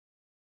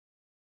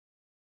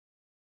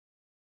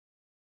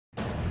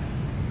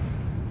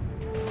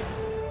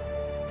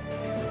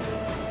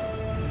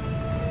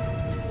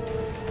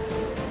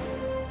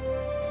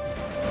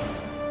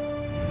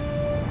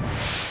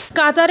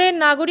কাতারের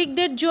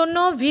নাগরিকদের জন্য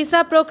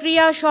ভিসা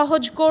প্রক্রিয়া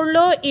সহজ করল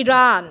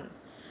ইরান।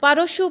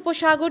 পারস্য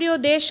উপসাগরীয়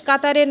দেশ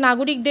কাতারের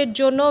নাগরিকদের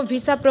জন্য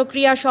ভিসা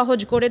প্রক্রিয়া সহজ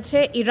করেছে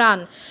ইরান।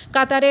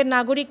 কাতারের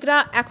নাগরিকরা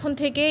এখন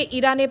থেকে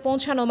ইরানে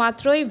পৌঁছানো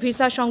মাত্রই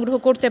ভিসা সংগ্রহ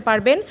করতে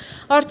পারবেন,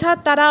 অর্থাৎ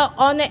তারা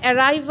অন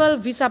অ্যারাইভাল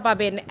ভিসা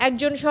পাবেন।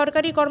 একজন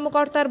সরকারি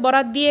কর্মকর্তার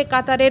বরাত দিয়ে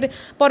কাতারের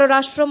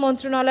পররাষ্ট্র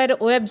মন্ত্রণালয়ের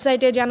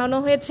ওয়েবসাইটে জানানো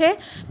হয়েছে,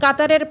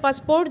 কাতারের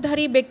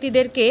পাসপোর্টধারী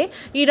ব্যক্তিদেরকে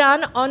ইরান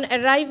অন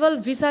অ্যারাইভাল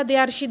ভিসা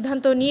দেওয়ার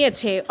সিদ্ধান্ত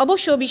নিয়েছে।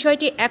 অবশ্য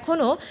বিষয়টি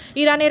এখনও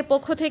ইরানের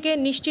পক্ষ থেকে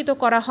নিশ্চিত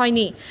করা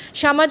হয়নি।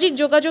 সামাজিক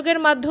যোগাযোগের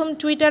মাধ্যম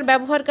টুইটার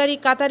ব্যবহারকারী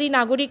কাতারি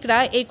নাগরিকরা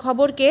এই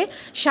খবরকে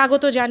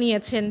স্বাগত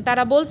জানিয়েছেন।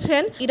 তারা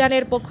বলছেন,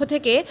 ইরানের পক্ষ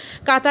থেকে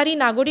কাতারি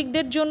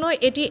নাগরিকদের জন্য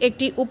এটি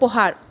একটি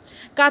উপহার।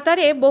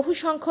 কাতারে বহু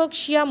সংখ্যক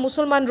শিয়া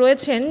মুসলমান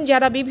রয়েছেন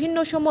যারা বিভিন্ন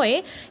সময়ে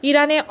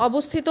ইরানে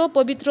অবস্থিত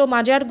পবিত্র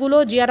মাজারগুলো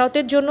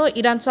জিয়ারতের জন্য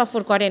ইরান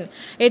সফর করেন।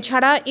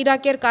 এছাড়া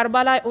ইরাকের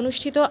কারবালায়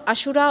অনুষ্ঠিত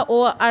আশুরা ও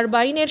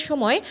আরবাইনের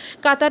সময়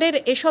কাতারের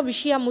এসব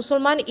শিয়া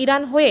মুসলমান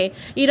ইরান হয়ে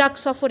ইরাক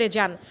সফরে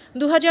যান।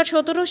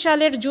 2017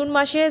 সালের জুন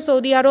মাসে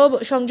সৌদি আরব,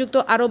 সংযুক্ত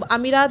আরব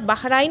আমিরাত,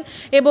 বাহরাইন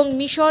এবং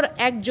মিশর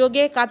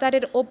একযোগে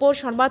কাতারের ওপর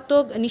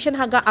সর্বাত্মক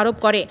নিষেধাজ্ঞা আরোপ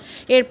করে।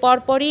 এর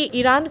পরপরই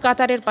ইরান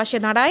কাতারের পাশে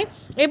দাঁড়ায়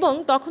এবং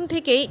তখন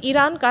থেকেই ইরান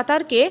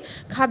কাতারকে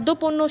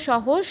খাদ্যপণ্য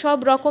সহ সব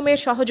রকমের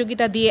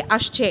সহযোগিতা দিয়ে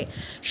আসছে।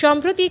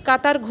 সম্প্রতি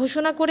কাতার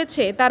ঘোষণা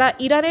করেছে তারা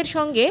ইরানের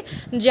সঙ্গে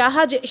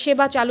জাহাজ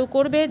সেবা চালু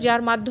করবে,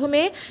 যার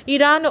মাধ্যমে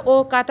ইরান ও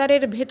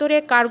কাতারের ভেতরে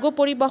কার্গো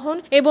পরিবহন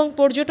এবং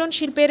পর্যটন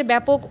শিল্পের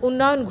ব্যাপক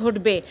উন্নয়ন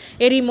ঘটবে।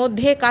 এরই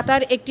মধ্যে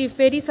কাতার একটি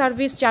ফেরি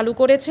সার্ভিস চালু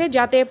করেছে,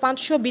 যাতে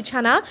 500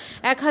 বিছানা,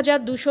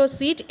 1200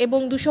 সিট এবং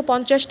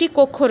 250টি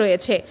কক্ষ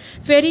রয়েছে।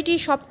 ফেরিটি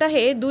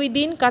সপ্তাহে 2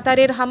 দিন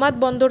কাতারের হামাদ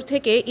বন্দর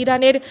থেকে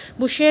ইরানের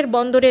বুশের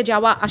বন্দরে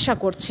যাওয়া আসা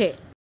করছে।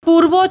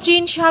 পূর্ব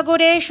চীন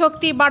সাগরে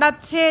শক্তি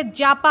বাড়াচ্ছে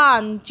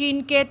জাপান,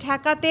 চীনকে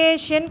ঠেকাতে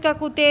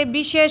সেনকাকুতে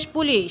বিশেষ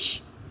পুলিশ।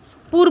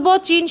 পূর্ব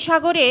চীন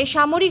সাগরে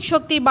সামরিক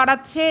শক্তি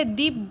বাড়াচ্ছে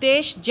দ্বীপ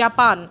দেশ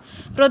জাপান।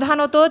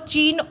 প্রধানত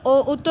চীন ও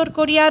উত্তর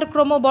কোরিয়ার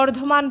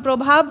ক্রমবর্ধমান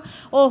প্রভাব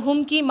ও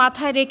হুমকি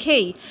মাথায়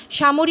রেখেই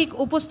সামরিক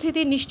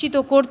উপস্থিতি নিশ্চিত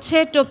করছে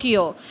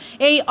টোকিও।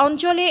 এই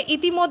অঞ্চলে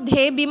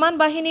ইতিমধ্যে বিমান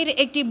বাহিনীর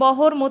একটি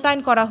বহর মোতায়েন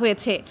করা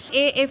হয়েছে।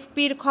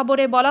 এএফপির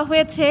খবরে বলা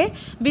হয়েছে,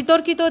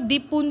 বিতর্কিত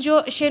দ্বীপপুঞ্জ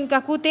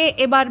সেনকাকুতে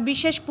এবার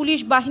বিশেষ পুলিশ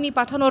বাহিনী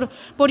পাঠানোর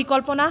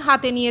পরিকল্পনা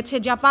হাতে নিয়েছে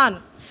জাপান।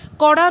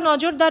 কড়া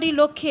নজরদারি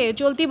লক্ষ্যে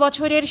চলতি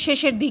বছরের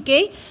শেষের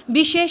দিকেই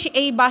বিশেষ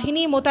এই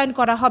বাহিনী মোতায়েন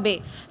করা হবে।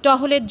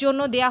 টহলের জন্য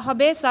দেয়া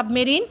হবে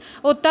সাবমেরিন,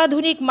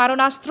 অত্যাধুনিক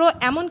মারণাস্ত্র,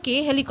 এমনকি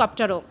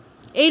হেলিকপ্টারও।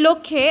 এই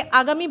লক্ষ্যে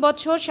আগামী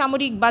বছর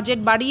সামরিক বাজেট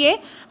বাড়িয়ে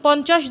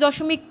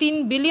 $50.3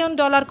 বিলিয়ন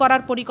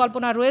করার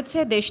পরিকল্পনা রয়েছে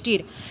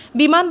দেশটির।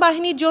 বিমান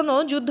বাহিনীর জন্য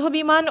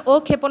যুদ্ধবিমান ও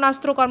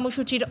ক্ষেপণাস্ত্র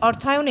কর্মসূচির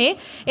অর্থায়নে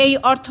এই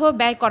অর্থ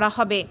ব্যয় করা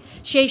হবে।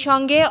 সেই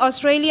সঙ্গে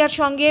অস্ট্রেলিয়ার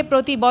সঙ্গে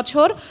প্রতি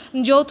বছর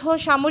যৌথ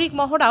সামরিক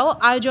মহড়াও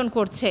আয়োজন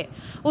করছে।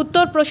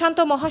 উত্তর প্রশান্ত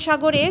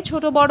মহাসাগরে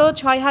ছোট বড়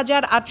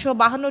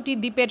 6,852টি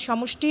দ্বীপের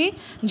সমষ্টি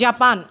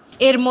জাপান।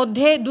 এর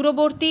মধ্যে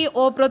দূরবর্তী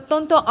ও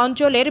প্রত্যন্ত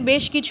অঞ্চলের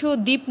বেশ কিছু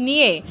দ্বীপ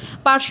নিয়ে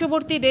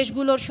পার্শ্ববর্তী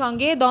দেশগুলোর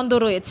সঙ্গে দ্বন্দ্ব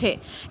রয়েছে।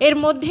 এর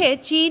মধ্যে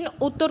চীন,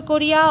 উত্তর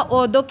কোরিয়া ও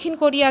দক্ষিণ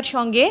কোরিয়ার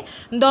সঙ্গে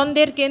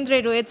দ্বন্দ্বের কেন্দ্রে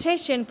রয়েছে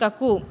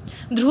সেনকাকু।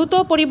 দ্রুত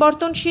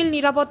পরিবর্তনশীল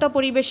নিরাপত্তা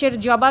পরিবেশের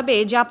জবাবে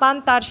জাপান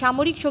তার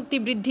সামরিক শক্তি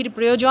বৃদ্ধির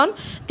প্রয়োজন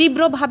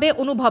তীব্রভাবে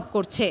অনুভব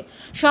করছে।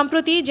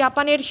 সম্প্রতি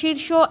জাপানের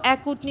শীর্ষ এক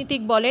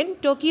কূটনীতিক বলেন,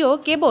 টোকিও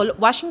কেবল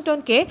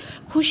ওয়াশিংটনকে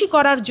খুশি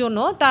করার জন্য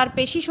তার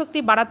পেশি শক্তি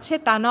বাড়াচ্ছে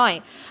তা নয়।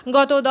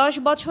 গত 10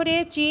 বছরে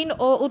চীন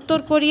ও উত্তর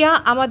কোরিয়া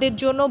আমাদের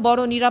জন্য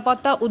বড়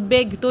নিরাপত্তা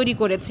উদ্বেগ তৈরি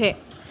করেছে।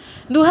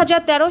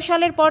 2013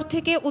 সালের পর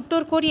থেকে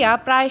উত্তর কোরিয়া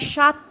প্রায়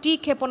 7টি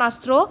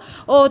ক্ষেপণাস্ত্র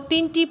ও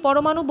 3টি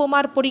পরমাণু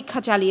বোমার পরীক্ষা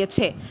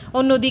চালিয়েছে।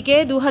 অন্যদিকে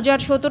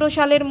 2017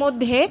 সালের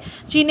মধ্যে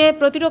চীনের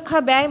প্রতিরক্ষা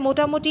ব্যয়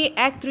মোটামুটি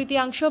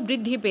 1/3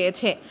 বৃদ্ধি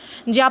পেয়েছে।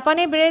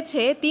 জাপানে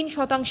বেড়েছে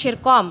 3%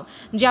 কম।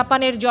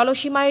 জাপানের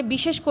জলসীমায়,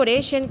 বিশেষ করে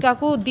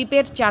সেনকাকু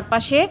দ্বীপের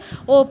চারপাশে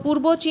ও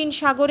পূর্ব চীন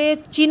সাগরে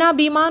চীনা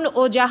বিমান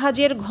ও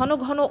জাহাজের ঘন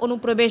ঘন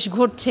অনুপ্রবেশ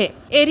ঘটছে।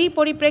 এরই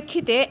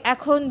পরিপ্রেক্ষিতে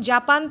এখন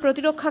জাপান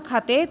প্রতিরক্ষা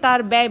খাতে তার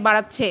ব্যয়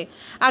বাড়াচ্ছে।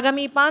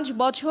 আগামী 5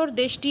 বছর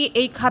দেশটি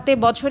এই খাতে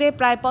বছরে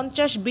প্রায়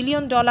 $50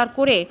 বিলিয়ন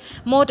করে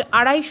মোট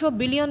 $250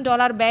 বিলিয়ন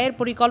ব্যয়ের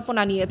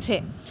পরিকল্পনা নিয়েছে।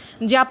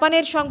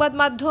 জাপানের সংবাদ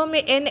মাধ্যম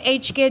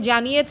এনএইচকে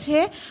জানিয়েছে,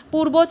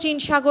 পূর্ব চীন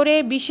সাগরে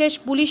বিশেষ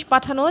পুলিশ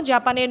পাঠানো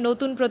জাপানের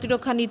নতুন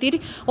প্রতিরক্ষা নীতির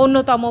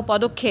অন্যতম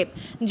পদক্ষেপ।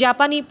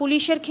 জাপানি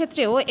পুলিশের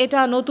ক্ষেত্রেও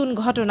এটা নতুন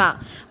ঘটনা।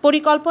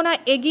 পরিকল্পনা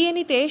এগিয়ে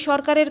নিতে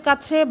সরকারের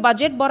কাছে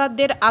বাজেট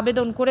বরাদ্দের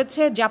আবেদন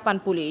করেছে জাপান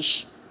পুলিশ।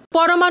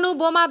 পরমাণু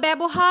বোমা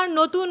ব্যবহার,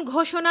 নতুন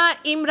ঘোষণা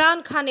ইমরান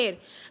খানের।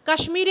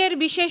 কাশ্মীরের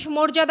বিশেষ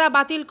মর্যাদা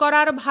বাতিল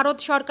করার ভারত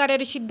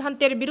সরকারের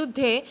সিদ্ধান্তের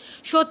বিরুদ্ধে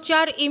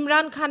সোচ্চার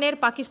ইমরান খানের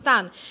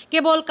পাকিস্তান।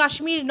 কেবল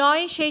কাশ্মীর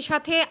নয়, সেই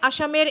সাথে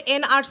আসামের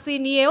এনআরসি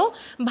নিয়েও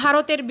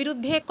ভারতের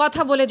বিরুদ্ধে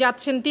কথা বলে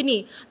যাচ্ছেন তিনি।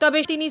 তবে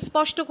তিনি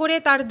স্পষ্ট করে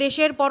তার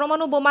দেশের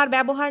পরমাণু বোমার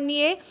ব্যবহার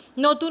নিয়ে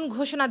নতুন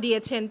ঘোষণা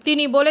দিয়েছেন।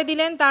 তিনি বলে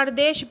দিলেন তার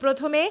দেশ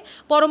প্রথমে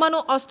পরমাণু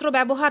অস্ত্র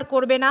ব্যবহার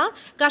করবে না।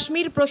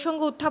 কাশ্মীর প্রসঙ্গ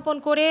উত্থাপন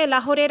করে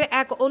লাহোরের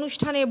এক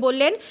অনুষ্ঠানে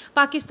বললেন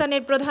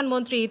পাকিস্তানের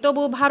প্রধানমন্ত্রী।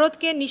 তবু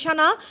ভারতকে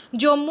নিশানা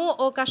জম্মু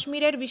ও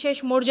কাশ্মীরের বিশেষ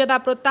মর্যাদা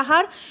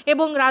প্রত্যাহার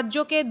এবং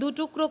রাজ্যকে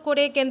দুটুকরো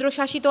করে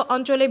কেন্দ্রশাসিত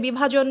অঞ্চলে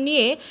বিভাজন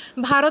নিয়ে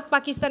ভারত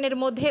পাকিস্তানের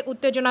মধ্যে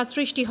উত্তেজনা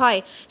সৃষ্টি হয়।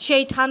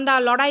 সেই ঠান্ডা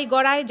লড়াই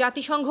গড়ায়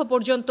জাতিসংঘ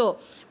পর্যন্ত।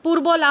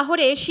 পূর্ব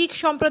লাহোরে শিখ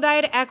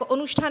সম্প্রদায়ের এক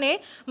অনুষ্ঠানে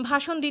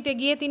ভাষণ দিতে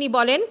গিয়ে তিনি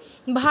বলেন,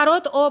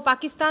 ভারত ও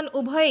পাকিস্তান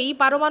উভয়েই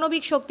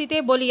পারমাণবিক শক্তিতে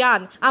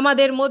বলীয়ান।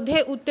 আমাদের মধ্যে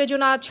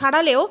উত্তেজনা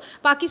ছড়ালেও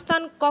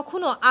পাকিস্তান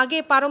কখনো আগে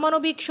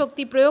পারমাণবিক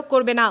শক্তি প্রয়োগ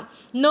করবে না।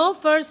 নো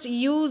ফার্স্ট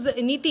ইউজ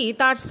নীতি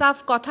তার সাফ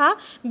কথা।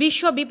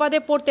 বিশ্ব বিপদে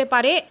পড়তে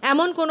পারে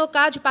এমন কোনো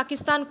কাজ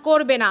পাকিস্তান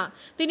করবে না।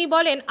 তিনি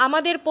বলেন,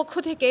 আমাদের পক্ষ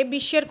থেকে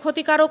বিশ্বের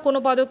ক্ষতিকারক কোনো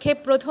পদক্ষেপ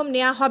প্রথম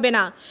নেওয়া হবে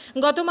না।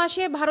 গত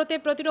মাসে ভারতের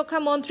প্রতিরক্ষা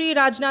মন্ত্রী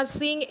রাজনাথ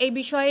সিং এই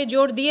বিষয়ে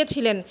জোর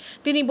দিয়েছিলেন।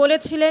 তিনি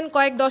বলেছিলেন,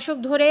 কয়েক দশক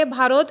ধরে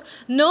ভারত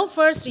নো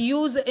ফার্স্ট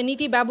ইউজ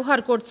নীতি ব্যবহার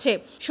করছে।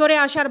 সরে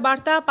আসার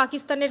বার্তা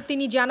পাকিস্তানের।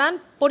 তিনি জানান,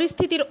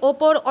 পরিস্থিতির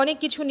ওপর অনেক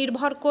কিছু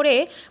নির্ভর করে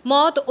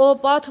মত ও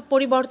পথ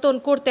পরিবর্তন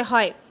করতে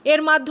হয়।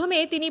 এর মাধ্যমে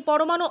তিনি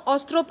পরমাণু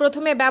অস্ত্র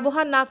প্রথমে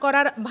ব্যবহার না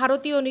করার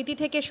ভারতীয় নীতি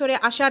থেকে সরে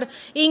আসার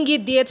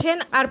ইঙ্গিত দিয়েছেন।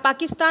 আর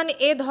পাকিস্তান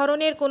এ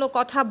ধরনের কোনো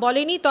কথা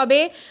বলেনি। তবে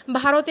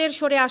ভারতের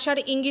সরে আসার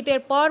ইঙ্গিতের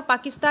পর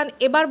পাকিস্তান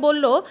এবার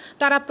বলল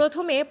তারা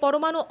প্রথমে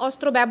পরমাণু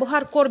অস্ত্র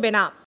ব্যবহার করবে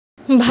না।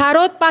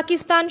 ভারত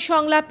পাকিস্তান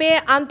সংলাপে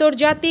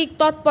আন্তর্জাতিক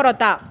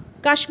তৎপরতা।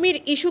 কাশ্মীর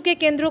ইস্যুকে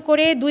কেন্দ্র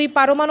করে দুই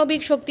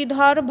পারমাণবিক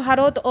শক্তিধর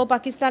ভারত ও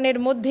পাকিস্তানের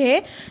মধ্যে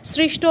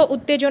সৃষ্ট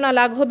উত্তেজনা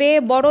লাঘবে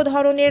বড়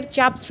ধরনের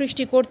চাপ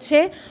সৃষ্টি করছে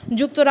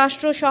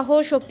যুক্তরাষ্ট্রসহ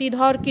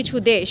শক্তিধর কিছু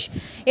দেশ।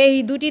 এই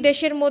দুটি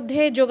দেশের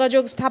মধ্যে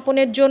যোগাযোগ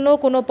স্থাপনের জন্য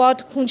কোনো পথ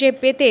খুঁজে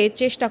পেতে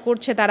চেষ্টা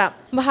করছে তারা।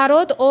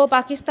 ভারত ও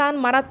পাকিস্তান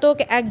মারাত্মক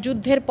এক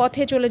যুদ্ধের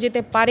পথে চলে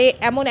যেতে পারে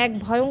এমন এক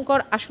ভয়ঙ্কর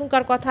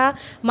আশঙ্কার কথা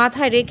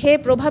মাথায় রেখে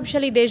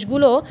প্রভাবশালী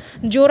দেশগুলো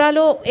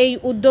জোরালো এই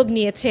উদ্যোগ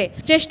নিয়েছে।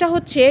 চেষ্টা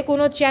হচ্ছে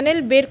কোনো চ্যানেল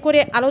বের করে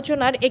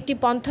আলোচনার একটি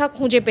পন্থা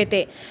খুঁজে পেতে।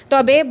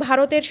 তবে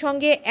ভারতের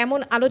সঙ্গে এমন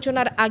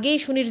আলোচনার আগেই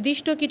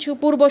সুনির্দিষ্ট কিছু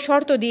পূর্ব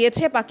শর্ত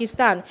দিয়েছে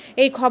পাকিস্তান।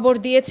 এই খবর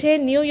দিয়েছে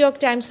নিউ ইয়র্ক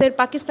টাইমসের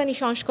পাকিস্তানি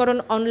সংস্করণ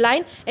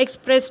অনলাইন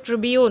এক্সপ্রেস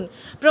ট্রিবিউন।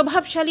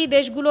 প্রভাবশালী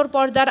দেশগুলোর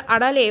পর্দার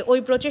আড়ালে ওই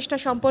প্রচেষ্টা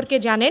সম্পর্কে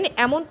জানেন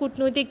এমন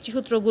কূটনৈতিক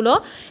সূত্রগুলো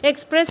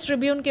এক্সপ্রেস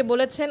ট্রিবিউনকে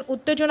বলেছেন,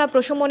 উত্তেজনা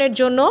প্রশমনের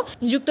জন্য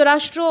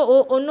যুক্তরাষ্ট্র ও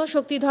অন্য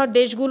শক্তিধর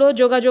দেশগুলো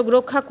যোগাযোগ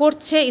রক্ষা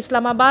করছে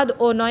ইসলামাবাদ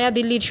ও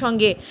নয়াদিল্লির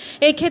সঙ্গে।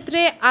 এই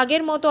ক্ষেত্রে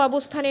আগের মতো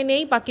অবস্থানে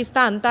নেই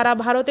পাকিস্তান। তারা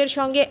ভারতের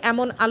সঙ্গে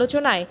এমন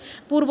আলোচনায়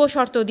পূর্ব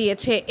শর্ত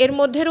দিয়েছে। এর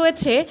মধ্যে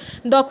রয়েছে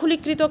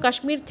দখলীকৃত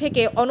কাশ্মীর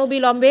থেকে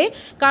অনবিলম্বে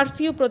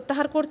কারফিউ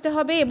প্রত্যাহার করতে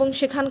হবে এবং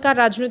সেখানকার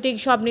রাজনৈতিক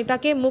সব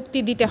নেতাকে মুক্তি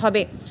দিতে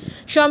হবে।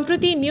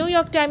 সম্প্রতি নিউ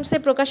ইয়র্ক টাইমসে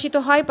প্রকাশিত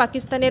হয়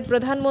পাকিস্তানের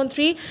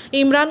প্রধানমন্ত্রী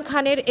ইমরান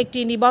খানের একটি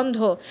নিবন্ধ।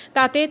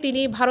 তাতে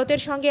তিনি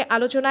ভারতের সঙ্গে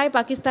আলোচনায়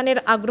পাকিস্তানের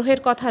আগ্রহের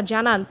কথা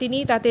জানান। তিনি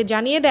তাতে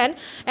জানিয়ে দেন,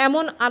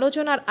 এমন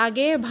আলোচনার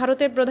আগে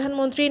ভারতের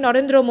প্রধানমন্ত্রী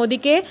নরেন্দ্র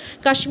মোদীকে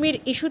কাশ্মীর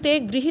ইস্যুতে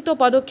গৃহীত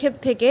পদক্ষেপ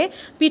থেকে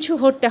পিছু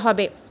হটতে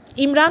হবে।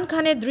 ইমরান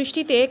খানের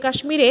দৃষ্টিতে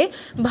কাশ্মীরে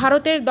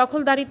ভারতের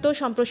দখলদারিত্ব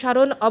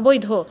সম্প্রসারণ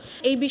অবৈধ।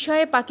 এই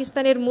বিষয়ে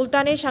পাকিস্তানের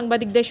মুলতানে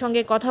সাংবাদিকদের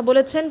সঙ্গে কথা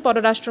বলেছেন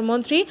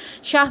পররাষ্ট্রমন্ত্রী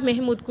শাহ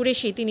মেহমুদ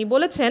কুরেশি। তিনি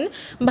বলেছেন,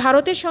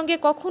 ভারতের সঙ্গে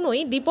কখনোই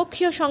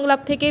দ্বিপক্ষীয় সংলাপ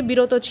থেকে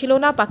বিরত ছিল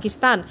না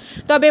পাকিস্তান।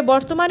 তবে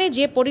বর্তমানে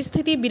যে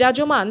পরিস্থিতি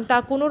বিরাজমান তা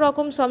কোনো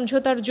রকম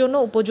সমঝোতার জন্য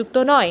উপযুক্ত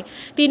নয়।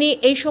 তিনি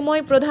এই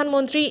সময়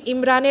প্রধানমন্ত্রী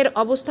ইমরানের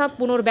অবস্থা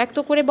পুনর্ব্যক্ত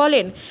করে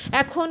বলেন,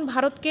 এখন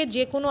ভারতকে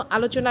যে কোনো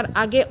আলোচনার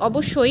আগে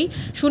অবশ্যই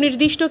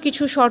সুনির্দিষ্ট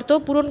কিছু শর্ত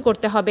পূরণ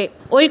করতে হবে।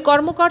 ওই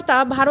কর্মকর্তা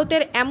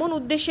ভারতের এমন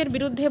উদ্দেশ্যের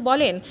বিরুদ্ধে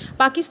বলেন,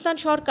 পাকিস্তান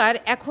সরকার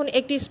এখন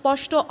একটি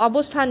স্পষ্ট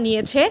অবস্থান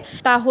নিয়েছে।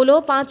 তা হলো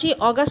 5ই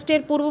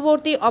অগাস্টের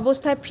পূর্ববর্তী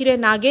অবস্থায় ফিরে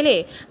না গেলে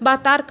বা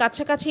তার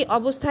কাছাকাছি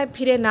অবস্থায়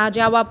ফিরে না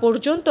যাওয়া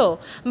পর্যন্ত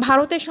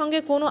ভারতের সঙ্গে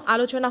কোনো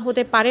আলোচনা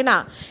হতে পারে না।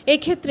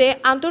 এক্ষেত্রে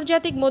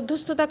আন্তর্জাতিক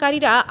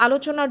মধ্যস্থতাকারীরা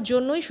আলোচনার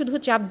জন্যই শুধু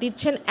চাপ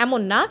দিচ্ছেন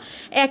এমন না,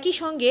 একই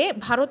সঙ্গে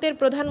ভারতের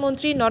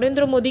প্রধানমন্ত্রী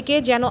নরেন্দ্র মোদীকে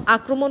যেন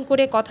আক্রমণ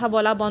করে কথা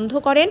বলা বন্ধ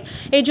করেন।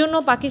 এই জন্য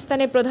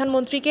পাকিস্তানের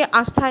প্রধানমন্ত্রীকে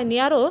আস্থায়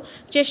নেয়ারও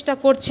চেষ্টা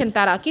করছেন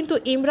তারা। কিন্তু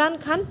ইমরান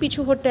খান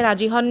পিছু হটতে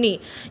রাজি হননি।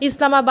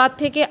 ইসলামাবাদ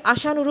থেকে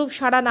আশানুরূপ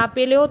সাড়া না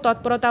পেলেও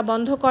তৎপরতা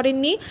বন্ধ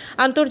করেননি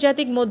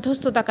আন্তর্জাতিক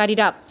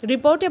মধ্যস্থতাকারীরা।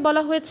 রিপোর্টে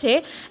বলা হয়েছে,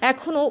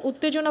 এখনও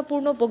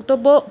উত্তেজনাপূর্ণ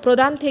বক্তব্য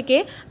প্রদান থেকে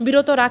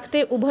বিরত রাখতে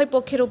উভয়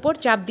পক্ষের উপর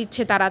চাপ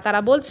দিচ্ছে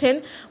তারা বলছেন,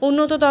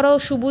 উন্নততর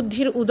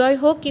সুবুদ্ধির উদয়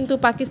হোক, কিন্তু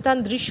পাকিস্তান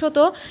দৃশ্যত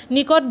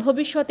নিকট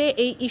ভবিষ্যতে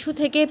এই ইস্যু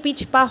থেকে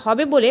পিছপা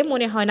হবে বলে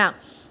মনে হয় না।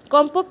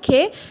 কমপক্ষে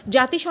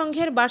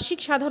জাতিসংঘের বার্ষিক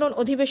সাধারণ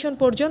অধিবেশন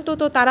পর্যন্ত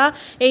তো তারা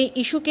এই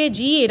ইস্যুকে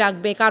জিইয়ে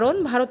রাখবে, কারণ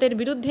ভারতের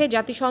বিরুদ্ধে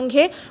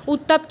জাতিসংঘে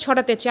উত্তাপ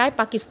ছড়াতে চায়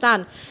পাকিস্তান।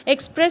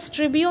 এক্সপ্রেস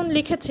ট্রিবিউন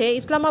লিখেছে,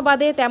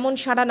 ইসলামাবাদে তেমন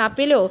সাড়া না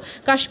পেলেও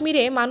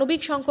কাশ্মীরে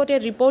মানবিক সংকটের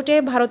রিপোর্টে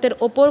ভারতের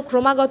ওপর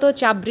ক্রমাগত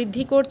চাপ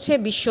বৃদ্ধি করছে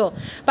বিশ্ব।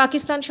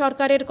 পাকিস্তান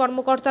সরকারের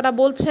কর্মকর্তারা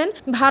বলছেন,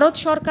 ভারত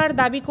সরকার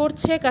দাবি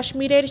করছে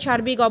কাশ্মীরের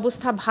সার্বিক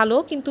অবস্থা ভালো,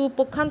 কিন্তু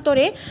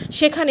পক্ষান্তরে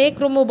সেখানে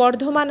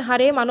ক্রমবর্ধমান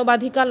হারে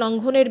মানবাধিকার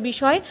লঙ্ঘনের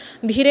বিষয়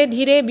ধীরে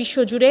ধীরে ধীরে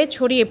বিশ্বজুড়ে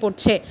ছড়িয়ে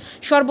পড়ছে।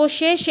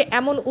 সর্বশেষ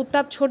এমন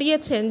উত্তাপ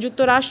ছড়িয়েছেন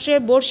যুক্তরাষ্ট্রের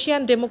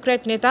বর্ষিয়ান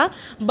ডেমোক্র্যাট নেতা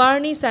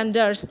বার্নি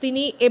স্যান্ডার্স।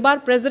 তিনি এবার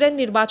প্রেসিডেন্ট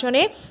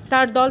নির্বাচনে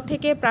তার দল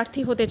থেকে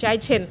প্রার্থী হতে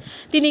চাইছেন।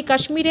 তিনি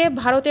কাশ্মীরে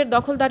ভারতের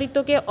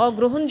দখলদারিত্বকে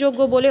অগ্রহণযোগ্য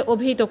বলে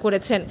অভিহিত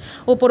করেছেন।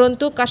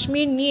 উপরন্তু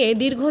কাশ্মীর নিয়ে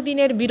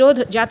দীর্ঘদিনের বিরোধ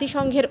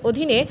জাতিসংঘের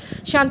অধীনে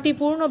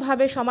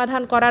শান্তিপূর্ণভাবে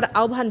সমাধান করার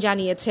আহ্বান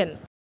জানিয়েছেন।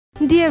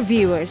 ডিয়ার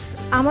ভিউয়ার্স,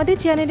 আমাদের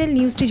চ্যানেলের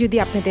নিউজটি যদি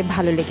আপনাদের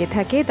ভালো লেগে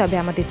থাকে তবে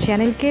আমাদের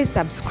চ্যানেলকে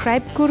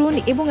সাবস্ক্রাইব করুন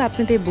এবং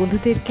আপনাদের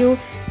বন্ধুদেরকেও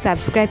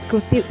সাবস্ক্রাইব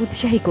করতে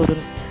উৎসাহী করুন।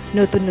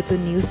 নতুন নতুন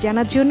নিউজ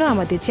জানার জন্য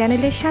আমাদের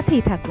চ্যানেলের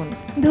সাথেই থাকুন।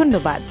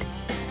 ধন্যবাদ।